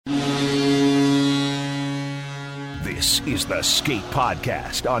This is the Skate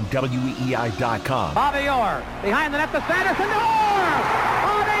Podcast on WEEI.com. Bobby Orr behind the net to Sanderson. Orr!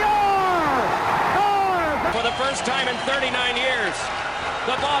 Bobby Orr! Scores! For the first time in 39 years,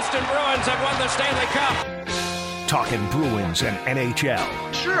 the Boston Bruins have won the Stanley Cup. Talking Bruins and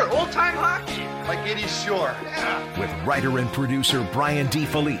NHL. Sure, old-time hockey. Like Eddie Shore. Yeah. With writer and producer Brian D.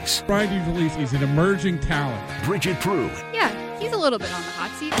 Felice. Brian D. Felice is an emerging talent. Bridget Prue. Yeah, he's a little bit on the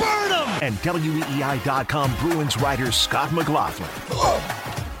hot seat. Burn him! And WEEI.com Bruins writer Scott McLaughlin.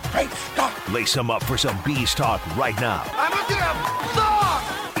 Hey, Scott. Lace him up for some Bees talk right now. I'm a damn dog!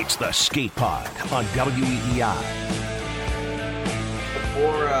 It's the Skate Pod on WEEI.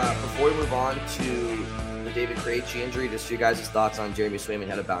 Before we move on to the David Krejci injury, just your guys' thoughts on Jeremy Swayman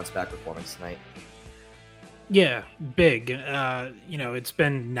had a bounce-back performance tonight. Yeah, big. It's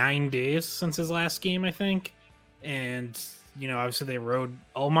been 9 days since his last game, I think. And, obviously they rode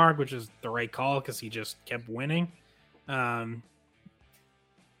Ullmark, which is the right call because he just kept winning. But,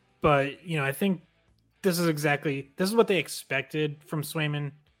 I think this is what they expected from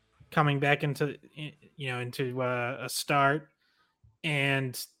Swayman coming back into a start.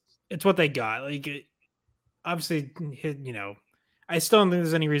 And it's what they got. Obviously, I still don't think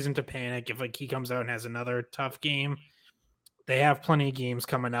there's any reason to panic if he comes out and has another tough game. They have plenty of games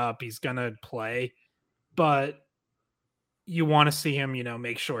coming up. He's gonna play, but you want to see him,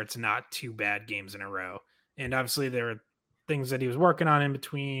 make sure it's not 2 bad games in a row. And obviously, there are things that he was working on in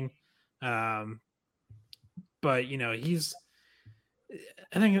between. But I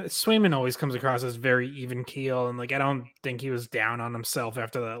think Swayman always comes across as very even keel, and I don't think he was down on himself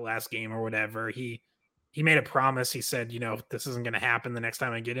after that last game or whatever. He made a promise. He said, this isn't going to happen the next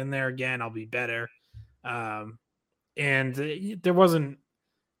time I get in there again. I'll be better. And there wasn't,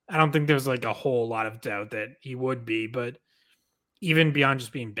 I don't think there was a whole lot of doubt that he would be, but even beyond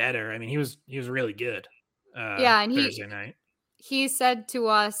just being better, I mean, he was really good. And Thursday night. He said to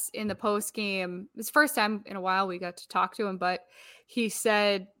us in the post game, it was the first time in a while we got to talk to him, but he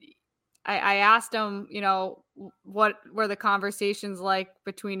said, I asked him, what were the conversations like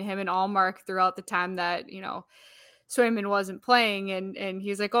between him and Ullmark throughout the time that, Swayman wasn't playing. And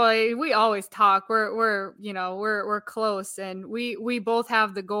he's like, oh, we always talk. We're close. And we both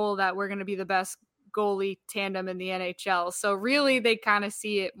have the goal that we're going to be the best goalie tandem in the NHL. So really they kind of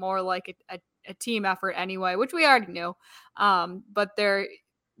see it more like a team effort anyway, which we already knew. But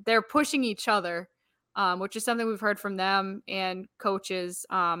they're pushing each other, which is something we've heard from them and coaches.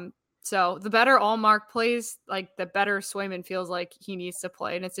 So the better Ullmark plays, the better Swayman feels like he needs to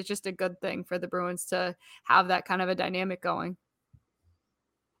play. And it's just a good thing for the Bruins to have that kind of a dynamic going.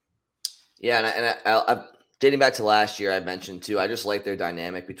 Yeah, and I dating back to last year, I mentioned too, I just like their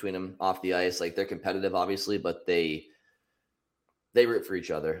dynamic between them off the ice. They're competitive, obviously, but they root for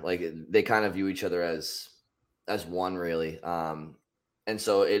each other. They kind of view each other as one, really. And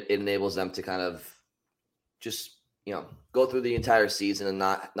so it enables them to kind of just, go through the entire season and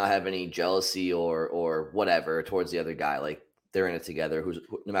not have any jealousy or whatever towards the other guy. They're in it together,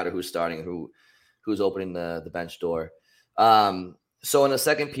 no matter who's starting, who's opening the bench door. So in the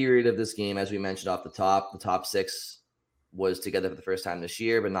second period of this game, as we mentioned off the top 6 was together for the first time this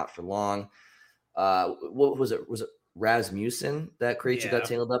year, but not for long. What was it? Was it Rasmussen that Krejci got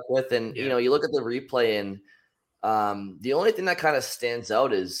tangled up with? And, you look at the replay and the only thing that kind of stands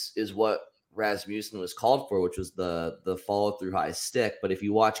out is what Rasmussen was called for, which was the follow through high stick. But if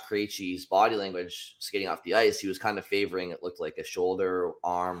you watch Krejci's body language skating off the ice, he was kind of favoring, it looked like a shoulder,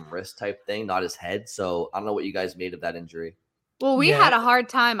 arm, wrist type thing, not his head. So I don't know what you guys made of that injury. Well, we had a hard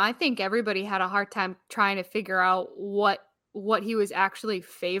time. I think everybody had a hard time trying to figure out what he was actually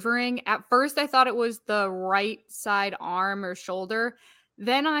favoring. At first, I thought it was the right side arm or shoulder.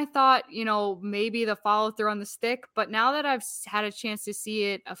 Then I thought, maybe the follow through on the stick. But now that I've had a chance to see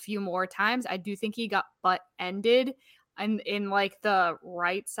it a few more times, I do think he got butt ended in the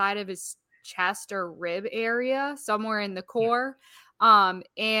right side of his chest or rib area, somewhere in the core. And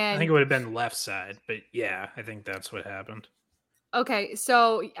I think it would have been left side, but yeah, I think that's what happened. Okay,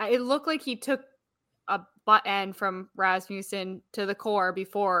 so it looked like he took a butt end from Rasmussen to the core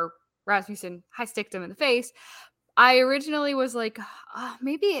before Rasmussen high sticked him in the face. I originally was like,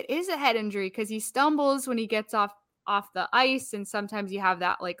 maybe it is a head injury because he stumbles when he gets off the ice, and sometimes you have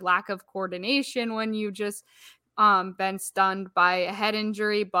that lack of coordination when you just been stunned by a head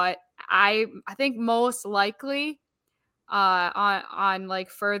injury. But I think most likely on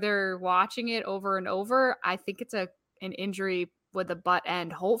further watching it over and over, I think it's an injury with a butt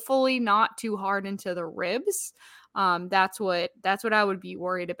end, hopefully not too hard into the ribs. That's what I would be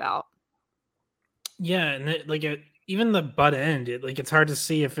worried about. Yeah, and even the butt end, it's hard to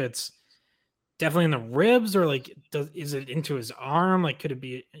see if it's definitely in the ribs, or like is it into his arm? Like, could it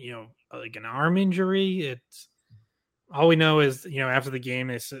be like an arm injury? It's all we know is after the game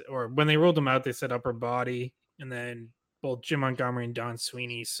they said, or when they ruled him out, they said upper body, and then both Jim Montgomery and Don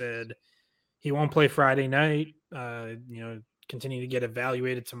Sweeney said he won't play Friday night. Continue to get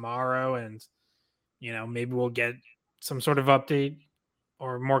evaluated tomorrow, and maybe we'll get some sort of update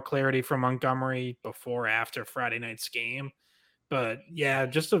or more clarity from Montgomery before or after Friday night's game. But yeah,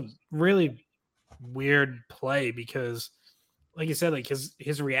 just a really weird play because, like you said, like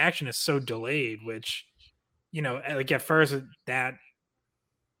his reaction is so delayed, which like at first that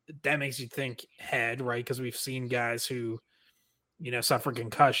makes you think head, right? Because we've seen guys who suffer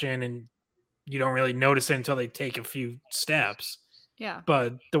concussion and you don't really notice it until they take a few steps. Yeah.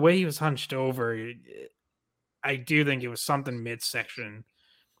 But the way he was hunched over, I do think it was something midsection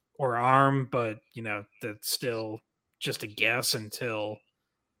or arm, but that's still just a guess until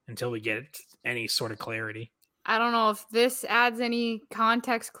we get any sort of clarity. I don't know if this adds any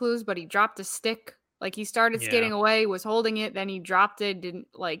context clues, but he dropped a stick. Like he started skating away, was holding it, then he dropped it, didn't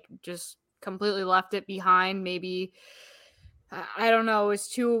just completely left it behind. Maybe I don't know.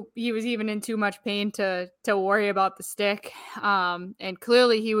 He was even in too much pain to worry about the stick. And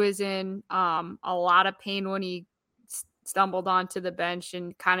clearly he was in a lot of pain when he stumbled onto the bench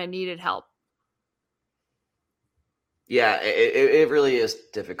and kind of needed help. Yeah, it really is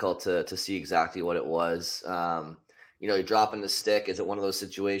difficult to see exactly what it was. You're dropping the stick. Is it one of those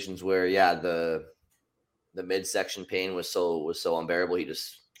situations where, the midsection pain was so unbearable, he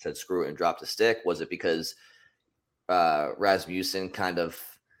just said screw it and dropped the stick? Was it because Rasmussen kind of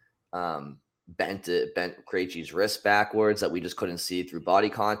bent Krejci's wrist backwards that we just couldn't see through body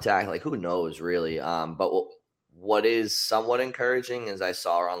contact? Like, who knows, really? But what is somewhat encouraging is I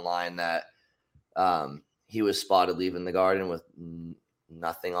saw online that he was spotted leaving the Garden with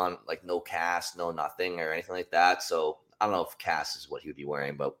nothing on, like no cast, no nothing or anything like that. So I don't know if cast is what he would be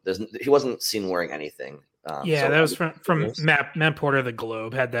wearing, but he wasn't seen wearing anything. That was from Matt Porter of the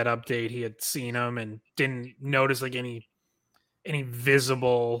Globe had that update. He had seen him and didn't notice like any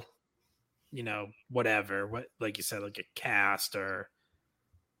visible, whatever, what, like you said, like a cast or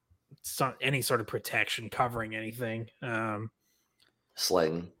any sort of protection covering anything.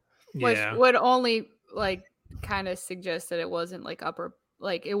 Sling. Which would only kind of suggest that it wasn't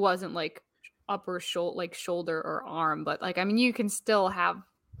upper shoulder or arm, but you can still have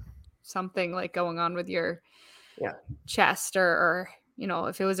something going on with your chest or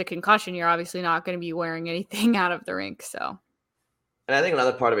if it was a concussion, you're obviously not going to be wearing anything out of the rink. So, and I think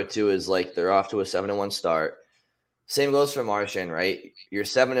another part of it too is they're off to a 7-1 start. Same goes for Marchand, right? You're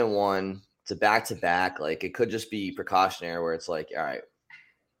 7-1 to back. It could just be precautionary where it's all right,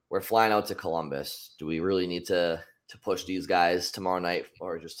 we're flying out to Columbus. Do we really need to push these guys tomorrow night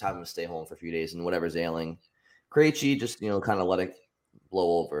or just have them stay home for a few days and whatever's ailing Krejci, just, kind of let it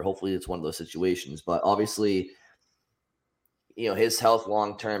blow over. Hopefully it's one of those situations, but obviously, his health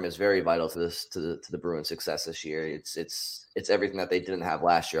long-term is very vital to the Bruins' success this year. It's everything that they didn't have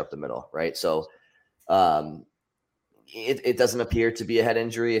last year up the middle. Right. So, it doesn't appear to be a head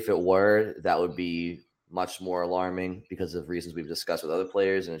injury. If it were, that would be much more alarming because of reasons we've discussed with other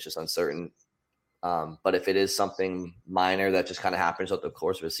players, and it's just uncertain. But if it is something minor that just kind of happens throughout the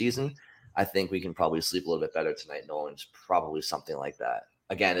course of a season, I think we can probably sleep a little bit better tonight knowing it's probably something like that.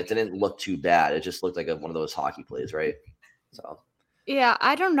 Again, it didn't look too bad. It just looked like one of those hockey plays, right? So, yeah,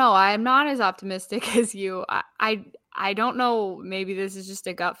 I don't know. I'm not as optimistic as you. I don't know. Maybe this is just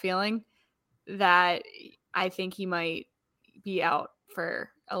a gut feeling that I think he might be out for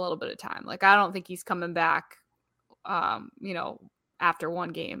a little bit of time. I don't think he's coming back, after one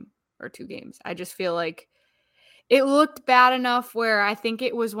game or two games. I just feel like it looked bad enough where I think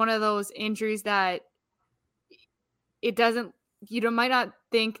it was one of those injuries that it doesn't, might not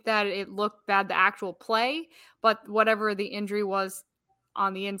think that it looked bad, the actual play, but whatever the injury was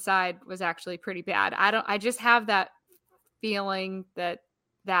on the inside was actually pretty bad. I just have that feeling that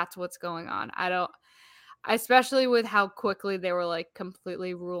that's what's going on. Especially with how quickly they were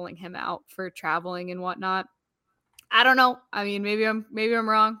completely ruling him out for traveling and whatnot. I don't know. I mean, maybe I'm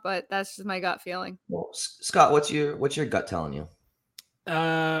wrong, but that's just my gut feeling. Well, Scott, what's your gut telling you?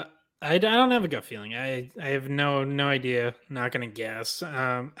 I don't have a gut feeling. I have no idea. Not gonna guess.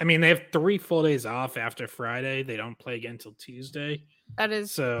 They have 3 full days off after Friday. They don't play again until Tuesday. That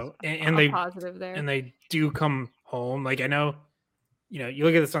is so, and they positive there. And they do come home. I know, you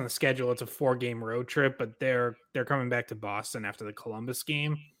look at this on the schedule. It's a 4-game road trip, but they're coming back to Boston after the Columbus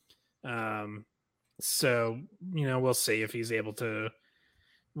game. So we'll see if he's able to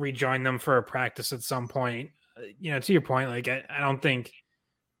rejoin them for a practice at some point. To your point, I don't think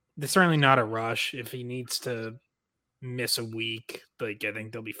there's certainly not a rush. If he needs to miss a week, like I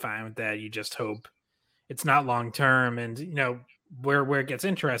think they'll be fine with that. You just hope it's not long term. And where it gets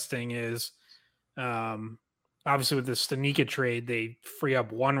interesting is obviously with the Stanika trade, they free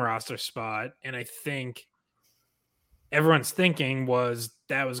up one roster spot, and I think everyone's thinking was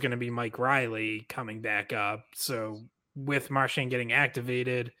that was going to be Mike Riley coming back up. So with Marchand getting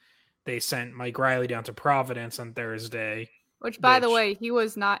activated, they sent Mike Riley down to Providence on Thursday. Which, by the way, he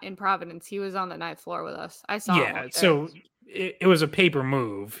was not in Providence. He was on the ninth floor with us. I saw him. Yeah, so it was a paper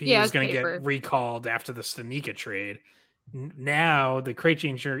move. He was going to get recalled after the Stanika trade. Now, the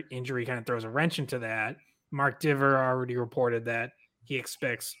Krejci injury kind of throws a wrench into that. Mark Diver already reported that he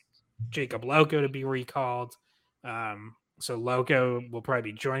expects Jacob Loco to be recalled. So Loco will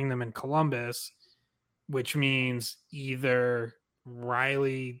probably be joining them in Columbus, which means either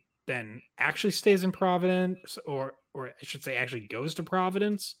Riley then actually stays in Providence, or I should say actually goes to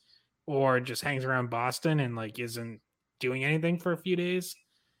Providence, or just hangs around Boston and like isn't doing anything for a few days.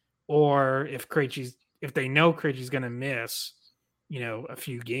 Or if they know Krejci's going to miss, a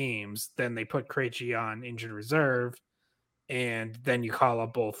few games, then they put Krejci on injured reserve, and then you call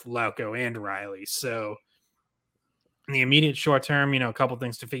up both Lauko and Riley. So in the immediate short term, a couple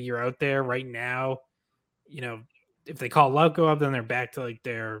things to figure out there right now. If they call Lauko up, then they're back to like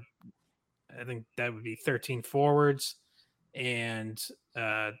I think that would be 13 forwards. And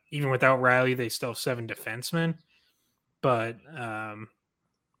even without Riley, they still have 7 defensemen. But,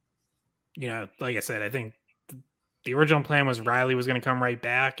 like I said, I think the original plan was Riley was going to come right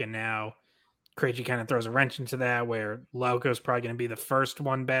back. And now Krejci kind of throws a wrench into that, where Lauko is probably going to be the first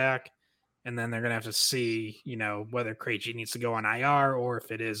one back. And then they're going to have to see, whether Krejci needs to go on IR or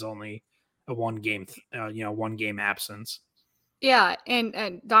if it is only a one game absence. Yeah.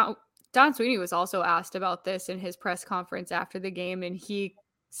 And Don Sweeney was also asked about this in his press conference after the game. And he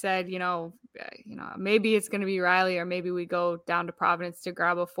said, maybe it's going to be Riley, or maybe we go down to Providence to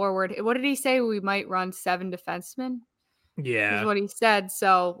grab a forward. What did he say? We might run 7 defensemen. Yeah. Is what he said.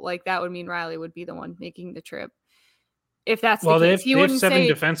 So like that would mean Riley would be the one making the trip. If that's the case, they have 7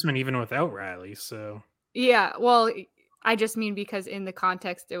 defensemen even without Riley. So yeah, well, I just mean because in the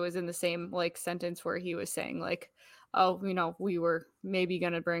context, it was in the same like sentence where he was saying like, oh, we were maybe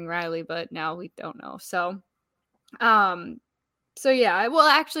going to bring Riley, but now we don't know. So, yeah, well,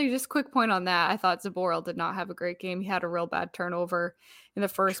 actually, just quick point on that. I thought Zboril did not have a great game. He had a real bad turnover in the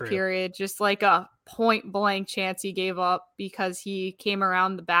first period, just like a point blank chance he gave up because he came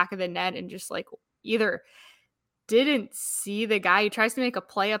around the back of the net and just like either didn't see the guy. He tries to make a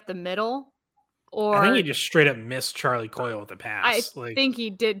play up the middle, or I think he just straight up missed Charlie Coyle with the pass. I think he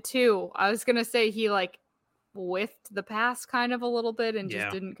did too. I was going to say he like whiffed the pass kind of a little bit and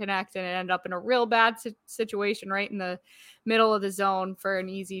just didn't connect, and it ended up in a real bad situation right in the middle of the zone for an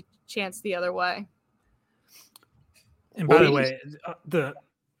easy chance the other way. And by the way, the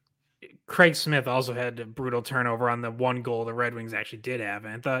Craig Smith also had a brutal turnover on the one goal the Red Wings actually did have.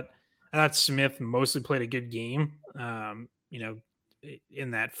 And I thought Smith mostly played a good game,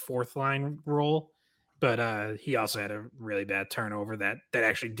 in that fourth line role, but he also had a really bad turnover that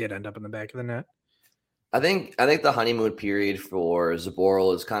actually did end up in the back of the net. I think the honeymoon period for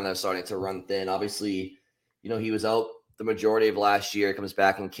Zboril is kind of starting to run thin. Obviously, he was out the majority of last year, comes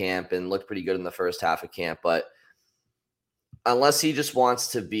back in camp and looked pretty good in the first half of camp. But unless he just wants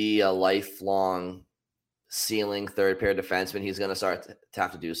to be a lifelong ceiling third pair defenseman, he's going to start to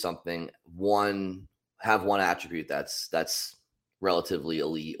have to do something. Have one attribute that's relatively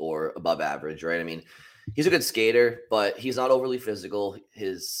elite or above average, right? I mean, he's a good skater, but he's not overly physical.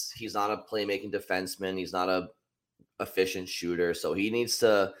 He's not a playmaking defenseman. He's not a efficient shooter. So he needs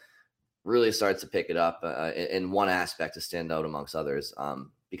to really start to pick it up in one aspect to stand out amongst others,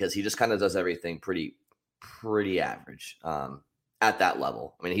 because he just kind of does everything pretty average at that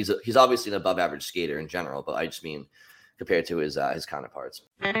level. I mean, he's obviously an above average skater in general, but I just mean compared to his counterparts.